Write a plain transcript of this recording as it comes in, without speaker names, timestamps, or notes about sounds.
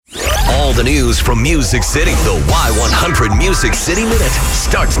All the news from Music City. The Y100 Music City Minute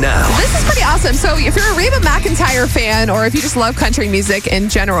starts now. This is pretty awesome. So if you're a Reba McEntire fan, or if you just love country music in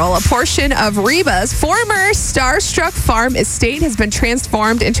general, a portion of Reba's former Starstruck Farm estate has been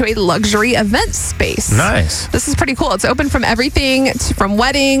transformed into a luxury event space. Nice. This is pretty cool. It's open from everything from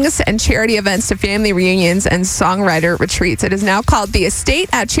weddings and charity events to family reunions and songwriter retreats. It is now called the Estate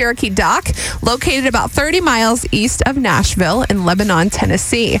at Cherokee Dock, located about 30 miles east of Nashville in Lebanon,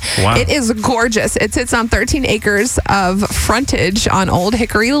 Tennessee. Wow. It is gorgeous. It sits on 13 acres of frontage on Old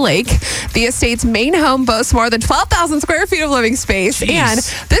Hickory Lake. The estate's main home boasts more than 12,000 square feet of living space. Jeez. And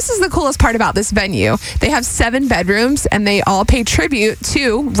this is the coolest part about this venue. They have 7 bedrooms, and they all pay tribute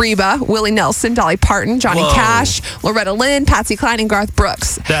to Reba, Willie Nelson, Dolly Parton, Johnny Whoa. Cash, Loretta Lynn, Patsy Cline, and Garth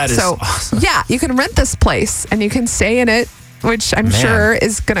Brooks. That is awesome. Yeah, you can rent this place, and you can stay in it, which I'm sure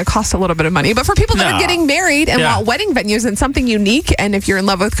is going to cost a little bit of money. But for people that are getting married and want wedding venues and something unique, and if you're in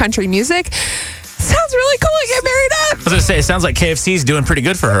love with country music, sounds really cool to get married up. I was going to say, it sounds like KFC's doing pretty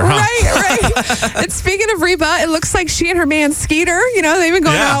good for her, huh? Right. And speaking of Reba, it looks like she and her man Skeeter, they've been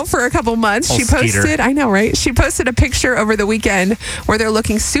going out for a couple months. She posted, Skeeter. I know, right? She posted a picture over the weekend where they're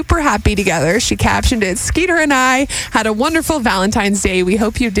looking super happy together. She captioned it, "Skeeter and I had a wonderful Valentine's Day. We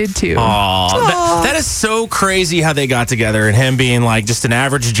hope you did too." Aw. That is so crazy how they got together, and him being like just an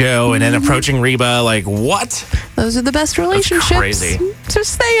average Joe and then approaching Reba. Like, what? Those are the best relationships. That's crazy.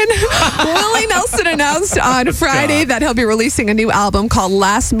 Just saying. Willie Nelson announced on Friday that he'll be releasing a new album called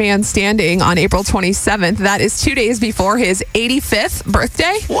Last Man Standing on April 27th. That is 2 days before his 85th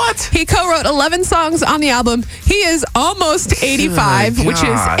birthday. What? He co-wrote 11 songs on the album. He is almost 85, which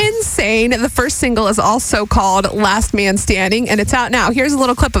is insane. The first single is also called Last Man Standing, and it's out now. Here's a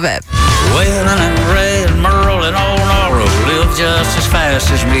little clip of it. Waylon and Ray and Merle and old Nora live just as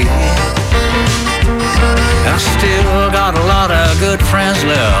fast as me. I still got a lot of good friends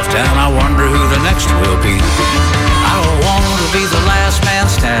left, and I wonder who the next will be. I don't want to be the last man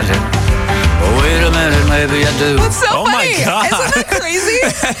standing. But wait a minute, maybe I do. That's so Oh funny. my God. Isn't that crazy?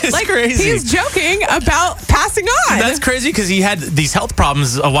 That is crazy. He's joking about passing on. That's crazy because he had these health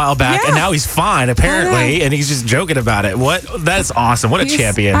problems a while back, Yeah. and now he's fine, apparently, and he's just joking about it. That's awesome. What a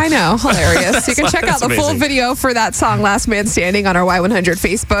champion. I know. Hilarious. You can check out the full amazing. video for that song, Last Man Standing, on our Y100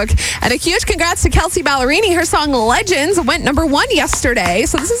 Facebook. And a huge congrats to Kelsey Ballerini. Her song Legends went #1 yesterday.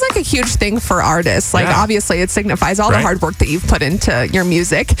 So this is like a huge thing for artists. Like, obviously, it signifies all the hard work that you've put into your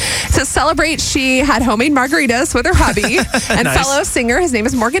music. To celebrate, she had homemade margaritas with her hubby and fellow singer. His name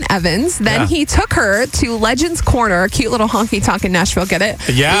is Morgan Evans. Then he took her to Legends Corner, a cute little honky-tonk in Nashville. Get it?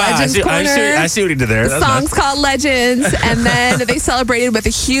 Yeah, Legends I see what he did there. The song's called Legends. And then they celebrated with a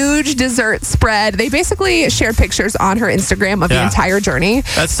huge dessert spread. They basically shared pictures on her Instagram of the entire journey.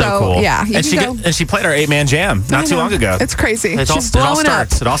 That's so cool. Yeah, and she played our 8-man jam not too long ago. It's crazy. It She's blowing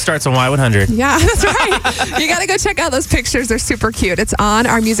up. It all starts on Y100. Yeah, that's right. You got to go check out those pictures. They're super cute. It's on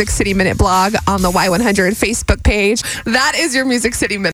our Music City Minute blog on the Y100 Facebook page. That is your Music City Minute.